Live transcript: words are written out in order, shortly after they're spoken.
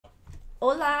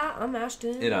Hola, I'm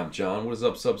Ashton. And I'm John. What is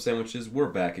up, sub sandwiches? We're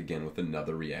back again with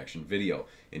another reaction video.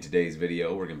 In today's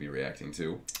video, we're going to be reacting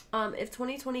to... If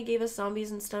 2020 gave us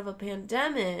zombies instead of a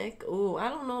pandemic, ooh, I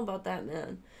don't know about that,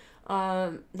 man.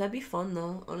 That'd be fun,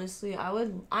 though, honestly.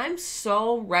 I'm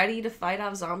so ready to fight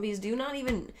off zombies.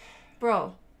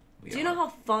 Bro, do you know how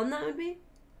fun that would be?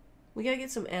 We gotta get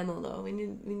some ammo, though. We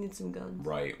need some guns.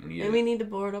 Right. We need to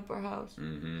board up our house.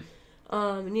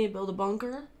 Mm-hmm. We need to build a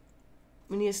bunker.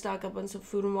 We need to stock up on some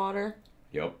food and water.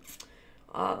 Yep.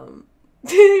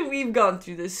 We've gone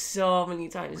through this so many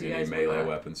times. We You need guys melee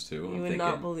weapons, too. You would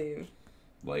not believe.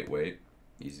 Lightweight.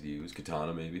 Easy to use.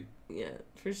 Katana, maybe. Yeah,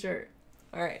 for sure.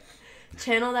 Alright.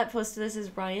 Channel that posted this is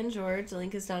Brian George. The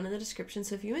link is down in the description.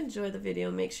 So if you enjoy the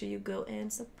video, make sure you go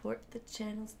and support the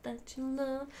channels that you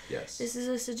love. Yes. This is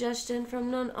a suggestion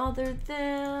from none other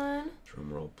than...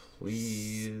 Drumroll,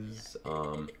 please.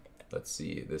 Let's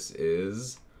see. This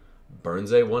is...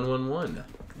 Burnsay111.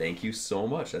 Thank you so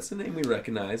much. That's the name we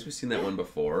recognize. We've seen that one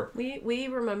before. We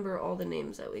remember all the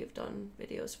names that we've done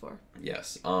videos for.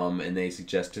 Yes. And they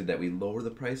suggested that we lower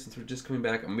the price since we're just coming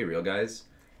back. I'm gonna be real, guys.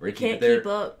 We're Can't keep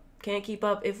up. Can't keep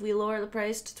up. If we lower the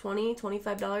price to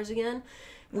 $25 again,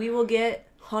 we will get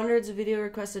hundreds of video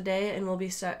requests a day, and we'll be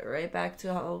set right back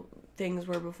to how things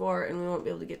were before, and we won't be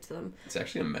able to get to them. It's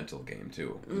actually a mental game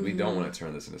too. We don't want to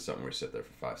turn this into something where we sit there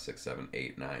for 5, 6, 7,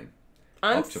 8, 9.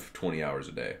 Up to 20 hours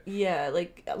a day. Yeah,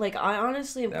 like I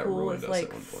honestly am cool with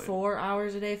like 4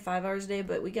 hours a day, 5 hours a day,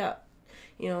 but we got,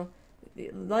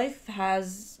 life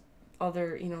has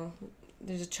other,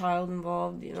 there's a child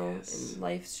involved, yes. And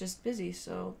life's just busy,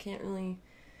 so can't really,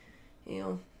 I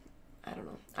don't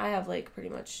know. I have like pretty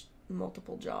much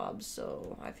multiple jobs,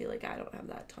 so I feel like I don't have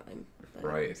that time. But...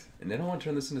 Right. And they don't want to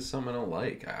turn this into something I don't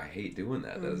like. I hate doing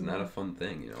that. That is not a fun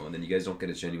thing, And then you guys don't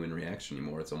get a genuine reaction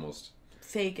anymore. It's almost...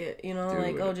 fake it,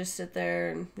 Dude. just sit there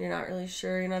and you're not really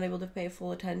sure, you're not able to pay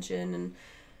full attention, and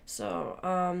so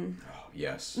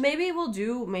yes, maybe we'll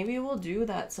do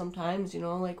that sometimes,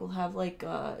 like we'll have like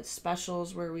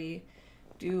specials where we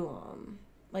do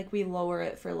like we lower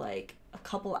it for like a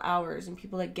couple hours, and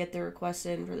people that get their requests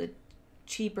in for the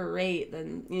cheaper rate,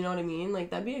 then you know what I mean, like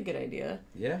that'd be a good idea.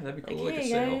 Yeah, that'd be cool. Like, like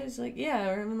hey a sale. guys, like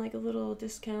we're having like a little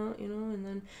discount, and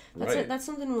then that's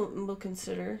something we'll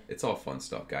consider. It's all fun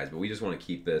stuff, guys, but we just want to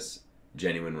keep this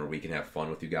genuine where we can have fun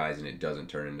with you guys and it doesn't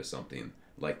turn into something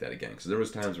like that again, because there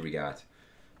was times where we got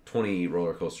 20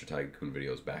 roller coaster tycoon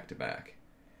videos back to back.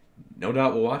 No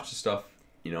doubt we'll watch the stuff,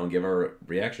 and give our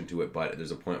reaction to it, but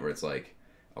there's a point where it's like,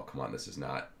 oh come on, this is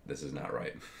not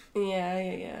right.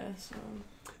 Yeah. So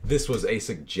this was a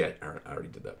I already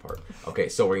did that part. Okay,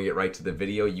 so we're gonna get right to the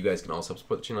video. You guys can also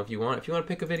support the channel if you want. If you want to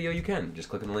pick a video, you can. Just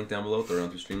click on the link down below, throw it on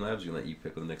through Streamlabs. We can let you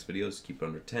pick the next videos. Keep it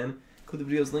under 10. Include the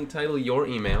video's link title, your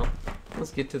email.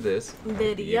 Let's get to this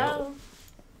video.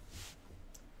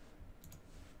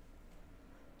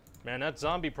 Man, that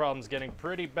zombie problem's getting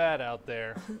pretty bad out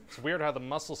there. It's weird how the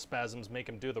muscle spasms make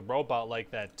him do the robot like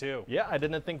that, too. Yeah, I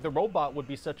didn't think the robot would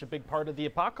be such a big part of the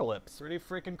apocalypse. Pretty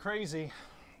freaking crazy.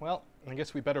 Well, I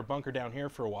guess we better bunker down here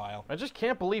for a while. I just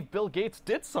can't believe Bill Gates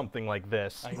did something like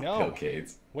this. I know. Bill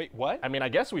Gates. Wait, what? I mean, I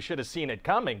guess we should have seen it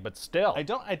coming, but still. I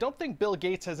don't think Bill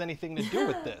Gates has anything to do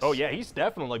with this. Oh yeah, he's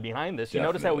definitely behind this. You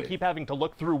notice how we keep having to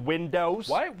look through windows?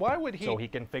 Why would he? So he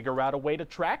can figure out a way to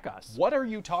track us. What are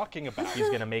you talking about? He's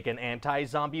gonna make an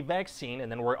anti-zombie vaccine,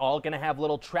 and then we're all gonna have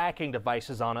little tracking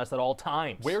devices on us at all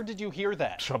times. Where did you hear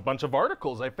that? A bunch of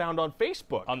articles I found on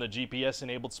Facebook. On the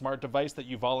GPS-enabled smart device that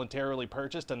you voluntarily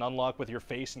purchased and unlock with your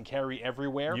face and carry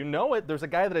everywhere? You know it. There's a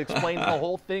guy that explains the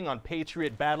whole thing on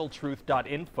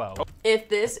patriotbattletruth.info. If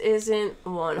this isn't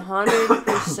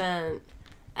 100%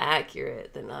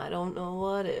 accurate, then I don't know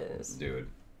what is. Dude.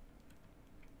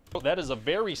 That is a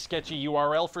very sketchy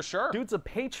URL for sure. Dude's a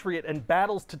patriot and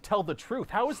battles to tell the truth.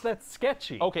 How is that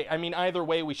sketchy? Okay, I mean, either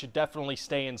way, we should definitely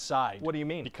stay inside. What do you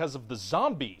mean? Because of the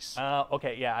zombies.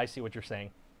 Okay, yeah, I see what you're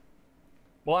saying.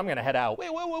 Well, I'm gonna head out. Wait,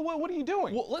 what are you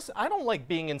doing? Well, listen, I don't like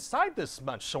being inside this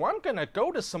much, so I'm gonna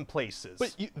go to some places.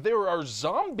 But there are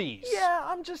zombies.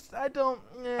 Yeah, I don't...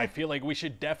 I feel like we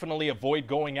should definitely avoid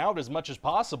going out as much as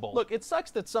possible. Look, it sucks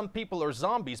that some people are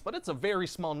zombies, but it's a very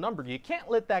small number. You can't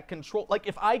let that control... Like,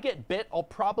 if I get bit, I'll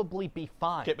probably be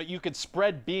fine. Okay, but you could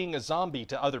spread being a zombie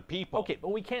to other people. Okay, but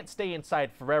we can't stay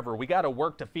inside forever. We gotta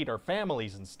work to feed our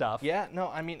families and stuff. Yeah, no,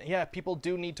 I mean, yeah, people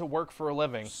do need to work for a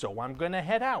living. So I'm gonna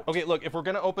head out. Okay, look, if we're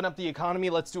gonna open up the economy,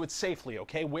 let's do it safely,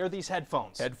 okay? Wear these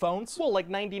headphones. Headphones? Well, like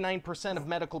 99% of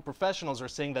medical professionals are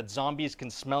saying that zombies can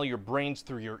smell your brains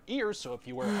through your ears, so if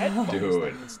you wear headphones, Dude.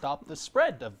 that can stop the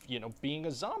spread of, you know, being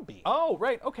a zombie. Oh,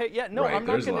 right, okay, yeah, no, Right, I'm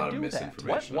not there's a lot gonna of do that.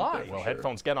 misinformation What? out Why? there for Well, sure.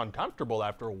 headphones get uncomfortable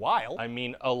after a while. I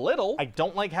mean, a little. I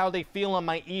don't like how they feel on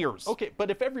my ears. Okay, but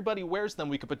if everybody wears them,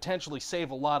 we could potentially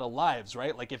save a lot of lives,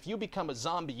 right? Like, if you become a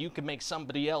zombie, you can make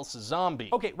somebody else a zombie.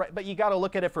 Okay, right, but you gotta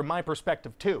look at it from my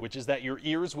perspective, too. Which is that your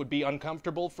ears would be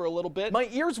uncomfortable for a little bit? My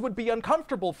ears would be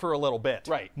uncomfortable for a little bit.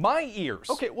 Right. My ears.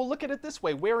 Okay, well, look at it this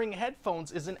way. Wearing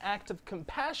headphones is an act of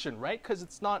compassion, right? Because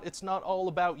it's not all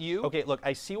about you. Okay, look,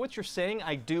 I see what you're saying,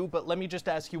 I do, but let me just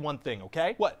ask you one thing,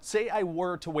 okay? What? Say I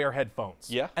were to wear headphones.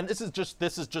 Yeah. And this is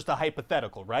just a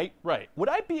hypothetical, right? Right. Would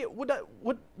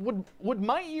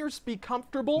my ears be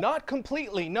comfortable? Not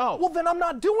completely, no. Well, then I'm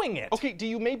not doing it. Okay, do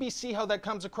you maybe see how that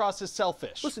comes across as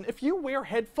selfish? Listen, if you wear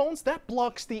headphones, that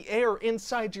blocks the air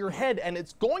inside your head and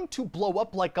it's going to blow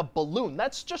up like a balloon.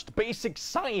 That's just basic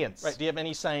science. Right, do you have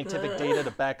any scientific data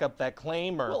to back up that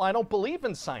claim? Or? Well, I don't believe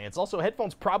in science. Also,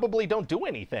 headphones probably don't do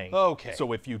anything. Okay.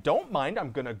 So if you don't mind,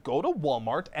 I'm gonna go to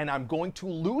Walmart and I'm going to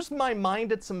lose my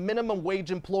mind at some minimum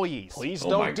wage employees. Please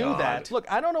don't do that. Look,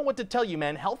 I don't know what to tell you,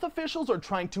 man. Health officials are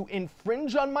trying to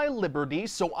infringe on my liberty,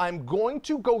 so I'm going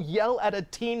to go yell at a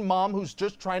teen mom who's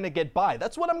just trying to get by.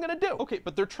 That's what I'm gonna do. Okay,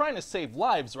 but they're trying to save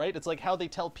lives, right? It's like how they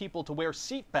tell people to wear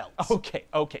seatbelts.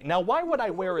 Okay. Now, why would I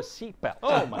wear a seatbelt?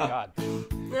 Oh my God.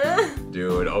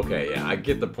 Dude, okay, yeah, I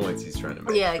get the points he's trying to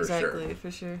make. Yeah, for exactly, sure.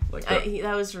 for sure. Like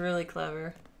That was really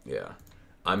clever. Yeah.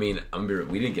 I mean,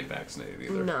 we didn't get vaccinated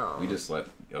either. No. We just let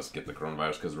us get the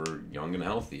coronavirus because we're young and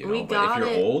healthy, you know? We But got if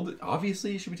you're it. old,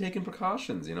 obviously you should be taking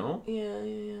precautions, you know? Yeah.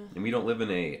 And we don't live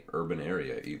in a urban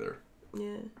area either.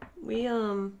 Yeah. We, I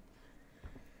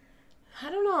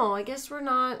don't know. I guess we're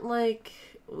not, like,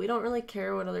 we don't really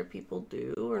care what other people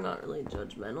do. We're not really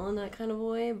judgmental in that kind of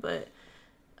way. But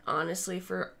honestly,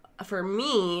 for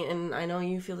me, and I know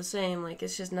you feel the same, like,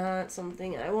 it's just not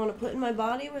something I want to put in my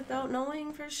body without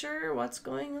knowing for sure what's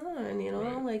going on, you know?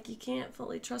 Right. Like, you can't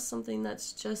fully trust something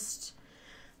that's just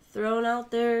thrown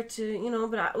out there to, you know,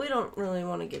 but we don't really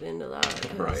want to get into that.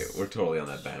 'Cause... Right, we're totally on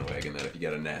that bandwagon that if you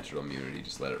get a natural immunity,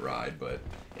 just let it ride. But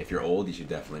if you're old, you should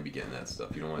definitely be getting that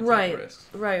stuff. You don't want to take risks.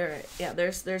 Right. Yeah,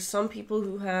 there's some people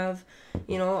who have,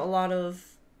 you know, a lot of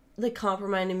the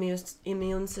compromised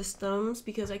immune systems,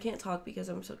 because I can't talk because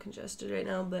I'm so congested right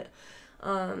now, but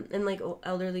and like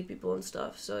elderly people and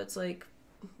stuff. So it's like,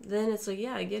 then it's like,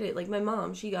 yeah, I get it. Like my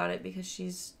mom, she got it because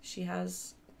she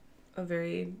has a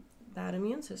very bad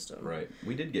immune system. Right.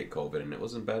 We did get COVID and it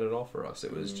wasn't bad at all for us.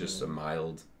 It was just a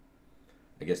mild,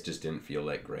 I guess, just didn't feel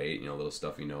that great. You know, little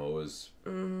stuffy nose,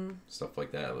 stuff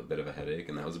like that. A bit of a headache,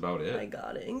 and that was about it. I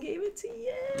got it and gave it to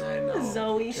you. I know.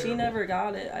 Zoe, she Terrible. never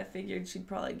got it. I figured she'd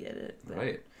probably get it. But...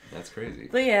 Right. That's crazy.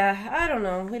 But yeah, I don't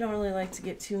know. We don't really like to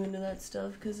get too into that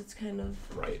stuff because it's kind of...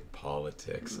 Right.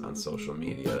 Politics on social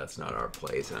media. That's not our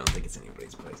place. I don't think it's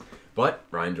anybody's place. But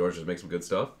Ryan George just makes some good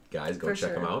stuff. Guys, go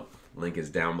check him out. Link is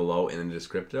down below in the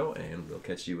descripto, and we'll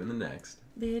catch you in the next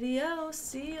video.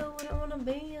 See you when I want to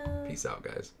be. Peace out,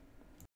 guys.